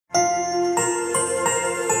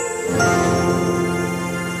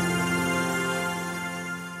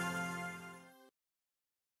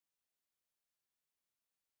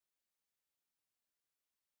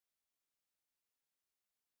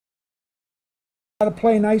how to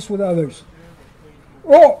play nice with others.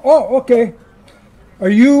 Oh, okay. Are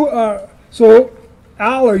you, so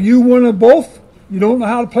Al, are you one of both? You don't know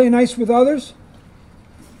how to play nice with others?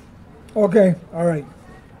 Okay, all right.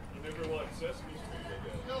 You never watched Sesame Street,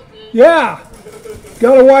 I guess. Yeah,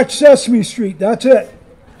 got to watch Sesame Street, that's it.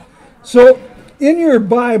 So in your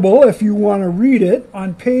Bible, if you want to read it,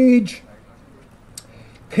 on page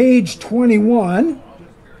 21,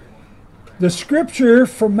 the scripture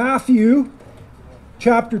from Matthew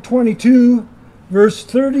chapter 22, verse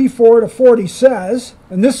 34 to 40 says,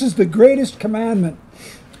 and this is the greatest commandment,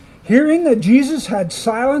 hearing that Jesus had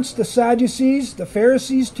silenced the Sadducees, the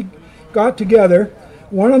Pharisees got together.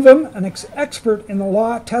 One of them, an expert in the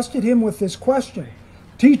law, tested him with this question,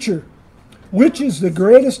 Teacher, which is the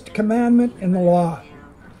greatest commandment in the law?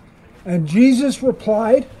 And Jesus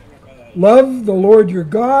replied, Love the Lord your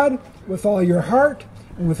God with all your heart,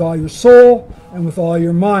 and with all your soul, and with all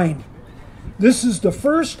your mind. This is the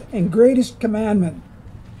first and greatest commandment.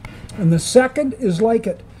 And the second is like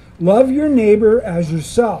it. Love your neighbor as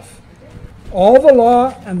yourself. All the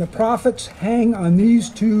law and the prophets hang on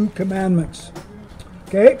these two commandments.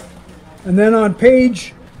 Okay? And then on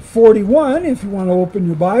page 41, if you want to open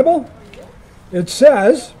your Bible, it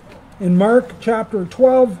says, in Mark chapter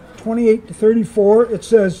 12, 28 to 34, it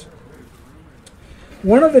says,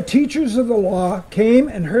 One of the teachers of the law came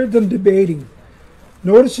and heard them debating.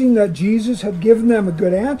 Noticing that Jesus had given them a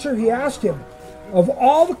good answer, he asked him, Of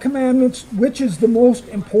all the commandments, which is the most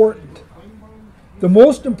important? The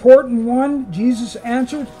most important one, Jesus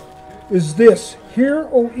answered, is this, Hear,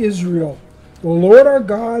 O Israel, the Lord our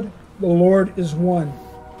God, the Lord is one.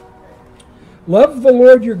 Love the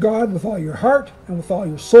Lord your God with all your heart, and with all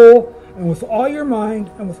your soul, and with all your mind,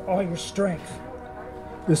 and with all your strength.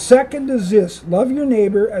 The second is this, love your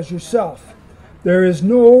neighbor as yourself. There is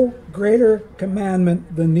no greater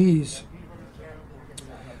commandment than these.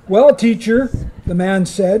 Well, teacher, the man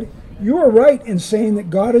said, you are right in saying that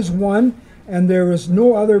God is one, and there is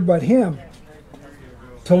no other but him.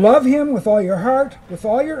 To love him with all your heart, with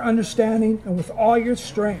all your understanding, and with all your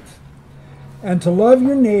strength. And to love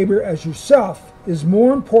your neighbor as yourself is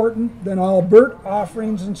more important than all burnt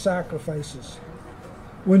offerings and sacrifices.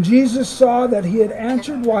 When Jesus saw that he had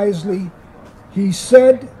answered wisely, he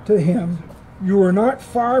said to him, You are not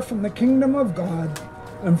far from the kingdom of God.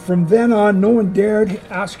 And from then on, no one dared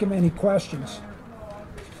ask him any questions.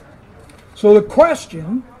 So the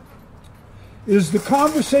question is the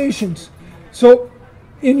conversations. So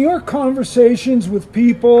in your conversations with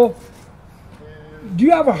people, do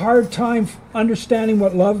you have a hard time understanding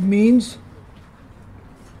what love means?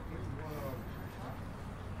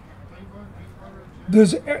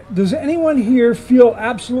 Does anyone here feel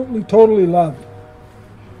absolutely, totally loved?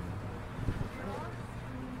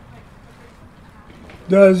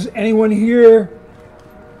 Does anyone here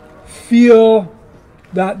feel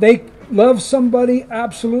that they love somebody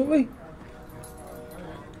absolutely?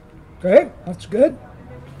 Okay, that's good.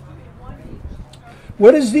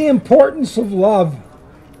 What is the importance of love?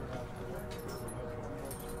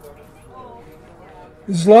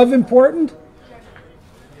 Is love important?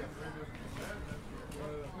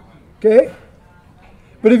 Okay.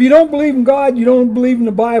 But if you don't believe in God, you don't believe in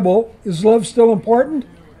the Bible, is love still important?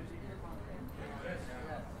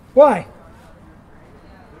 Why?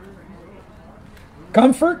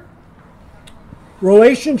 Comfort?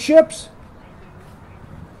 Relationships?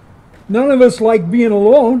 None of us like being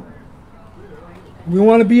alone. We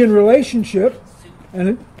want to be in relationship,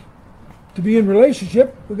 and to be in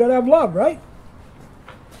relationship, we've got to have love, right?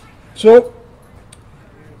 So,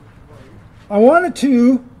 I wanted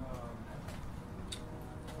to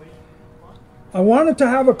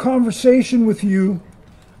have a conversation with you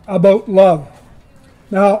about love.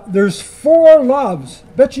 Now, there's 4 loves.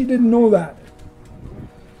 Bet you didn't know that.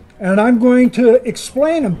 And I'm going to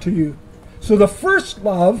explain them to you. So the first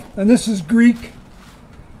love, and this is Greek.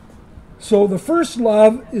 So the first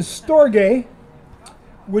love is storge,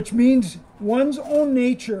 which means one's own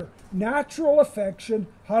nature, natural affection,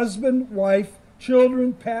 husband, wife,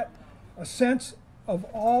 children, pet, a sense of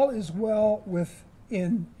all is well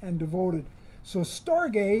within and devoted. So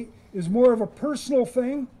storge is more of a personal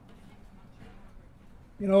thing.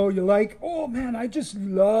 You know, you're like, oh man, I just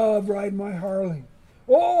love riding my Harley.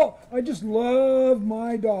 Oh, I just love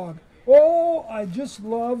my dog. Oh, I just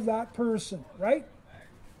love that person, right?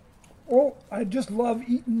 Oh, I just love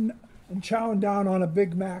eating and chowing down on a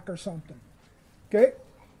Big Mac or something. Okay?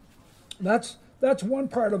 That's one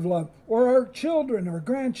part of love. Or our children, our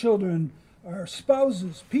grandchildren, our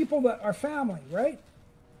spouses, people that are family, right?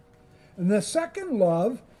 And the second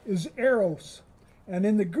love is eros. And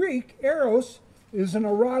in the Greek, eros is an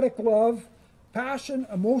erotic love passion,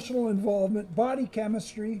 emotional involvement, body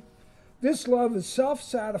chemistry. This love is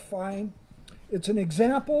self-satisfying. It's an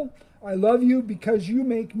example. I love you because you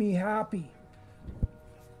make me happy.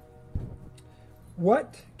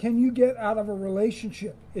 What can you get out of a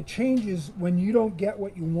relationship? It changes when you don't get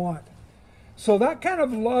what you want. So that kind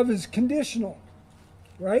of love is conditional,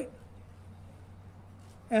 right?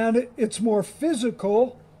 And it's more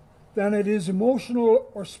physical than it is emotional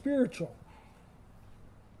or spiritual.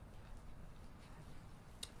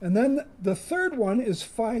 And then the third one is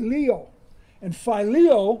phileo. And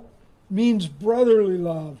phileo means brotherly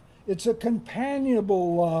love. It's a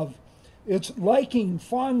companionable love. It's liking,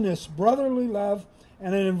 fondness, brotherly love,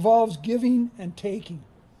 and it involves giving and taking.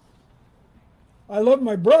 I love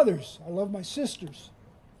my brothers. I love my sisters.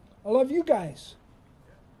 I love you guys.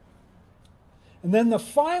 And then the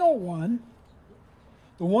final one,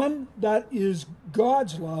 the one that is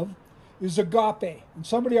God's love, is agape. And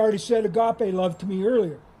somebody already said agape love to me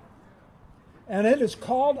earlier. And it is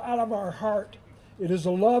called out of our heart. It is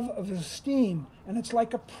a love of esteem, and it's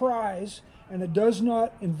like a prize, and it does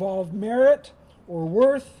not involve merit or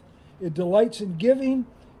worth. It delights in giving.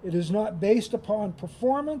 It is not based upon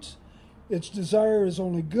performance. Its desire is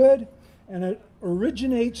only good, and it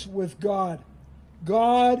originates with God.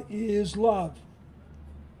 God is love.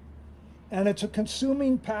 And it's a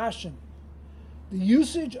consuming passion. The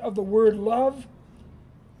usage of the word love,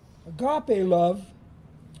 agape love,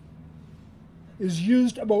 is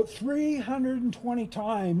used about 320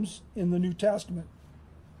 times in the New Testament.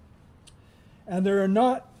 And there are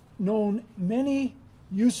not known many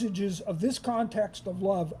usages of this context of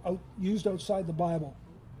love used outside the Bible.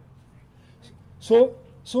 So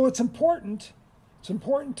it's important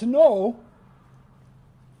to know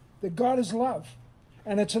that God is love,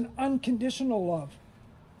 and it's an unconditional love.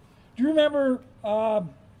 Do you remember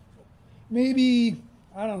maybe,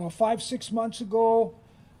 5-6 months ago,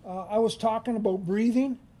 I was talking about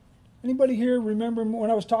breathing? Anybody here remember when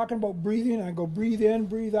I was talking about breathing? I go breathe in,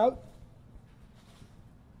 breathe out.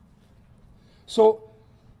 So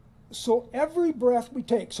every breath we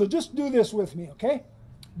take, so just do this with me, okay?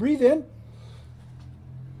 Breathe in,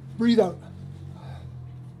 breathe out.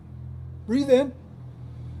 Breathe in,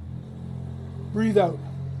 breathe out.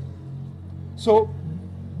 So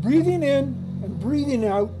breathing in and breathing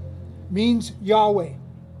out means Yahweh.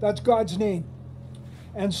 That's God's name.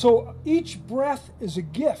 And so each breath is a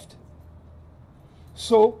gift.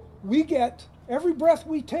 So we get, every breath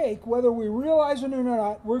we take, whether we realize it or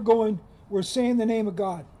not, we're saying the name of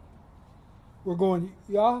God. We're going,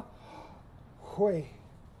 Yahweh.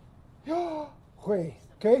 Yahweh.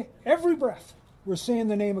 Okay? Every breath, we're saying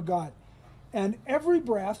the name of God. And every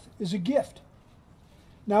breath is a gift.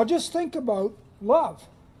 Now just think about love.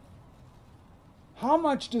 How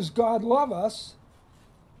much does God love us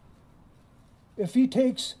if He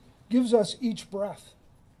gives us each breath?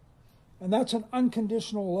 And that's an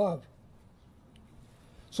unconditional love.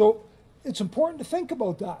 So it's important to think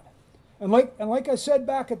about that. And like I said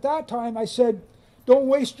back at that time, I said, don't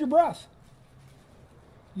waste your breath.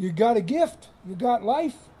 You got a gift, you got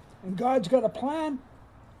life, and God's got a plan.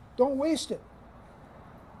 Don't waste it.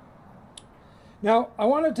 Now, I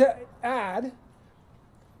wanted to add,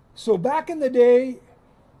 so back in the day,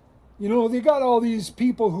 they got all these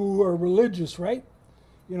people who are religious, right?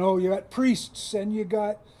 You got priests and you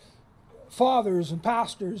got fathers and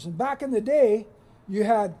pastors. And back in the day, you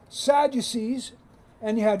had Sadducees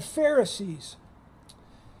and you had Pharisees.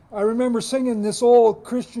 I remember singing this old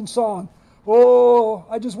Christian song, "Oh,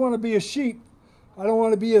 I just want to be a sheep. I don't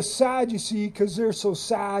want to be a Sadducee because they're so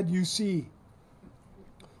sad, you see."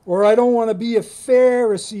 Or I don't want to be a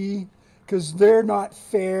Pharisee because they're not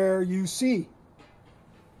fair, you see.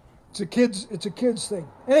 It's a kid's thing.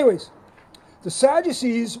 Anyways, the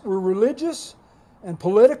Sadducees were religious and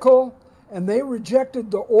political, and they rejected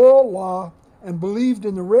the oral law and believed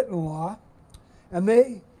in the written law. And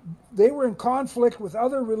they were in conflict with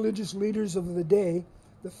other religious leaders of the day,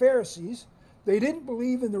 the Pharisees. They didn't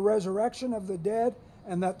believe in the resurrection of the dead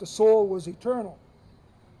and that the soul was eternal.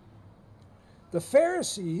 The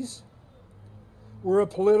Pharisees were a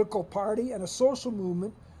political party and a social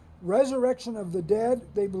movement. Resurrection of the dead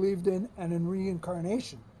they believed in, and in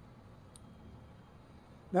reincarnation.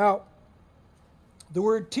 Now, the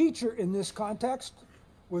word teacher in this context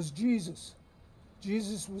was Jesus.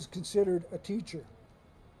 Jesus was considered a teacher.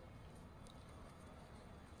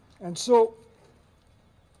 And so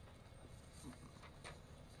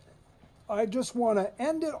I just want to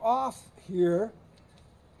end it off here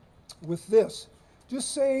with this.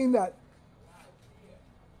 Just saying that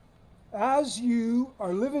as you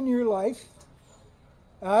are living your life,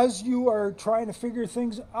 as you are trying to figure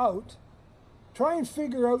things out, try and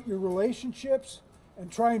figure out your relationships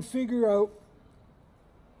and try and figure out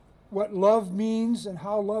what love means and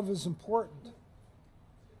how love is important.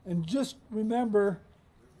 And just remember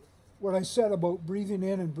what I said about breathing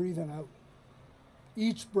in and breathing out.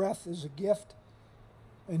 Each breath is a gift,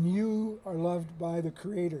 and you are loved by the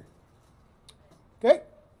Creator. Okay?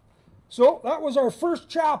 So that was our first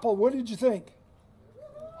chapel. What did you think?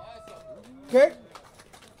 Awesome. Okay?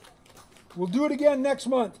 We'll do it again next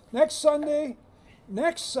month. Next Sunday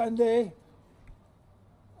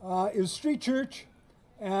is Street Church,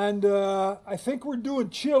 and I think we're doing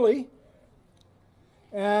chili.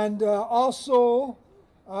 And also,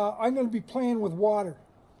 I'm going to be playing with water.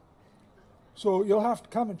 So you'll have to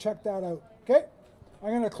come and check that out. Okay? I'm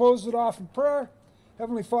going to close it off in prayer.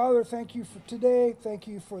 Heavenly Father, thank you for today. Thank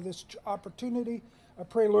you for this opportunity. I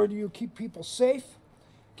pray, Lord, you keep people safe,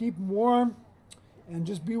 keep them warm, and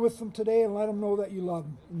just be with them today and let them know that you love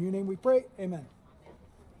them. In your name we pray. Amen.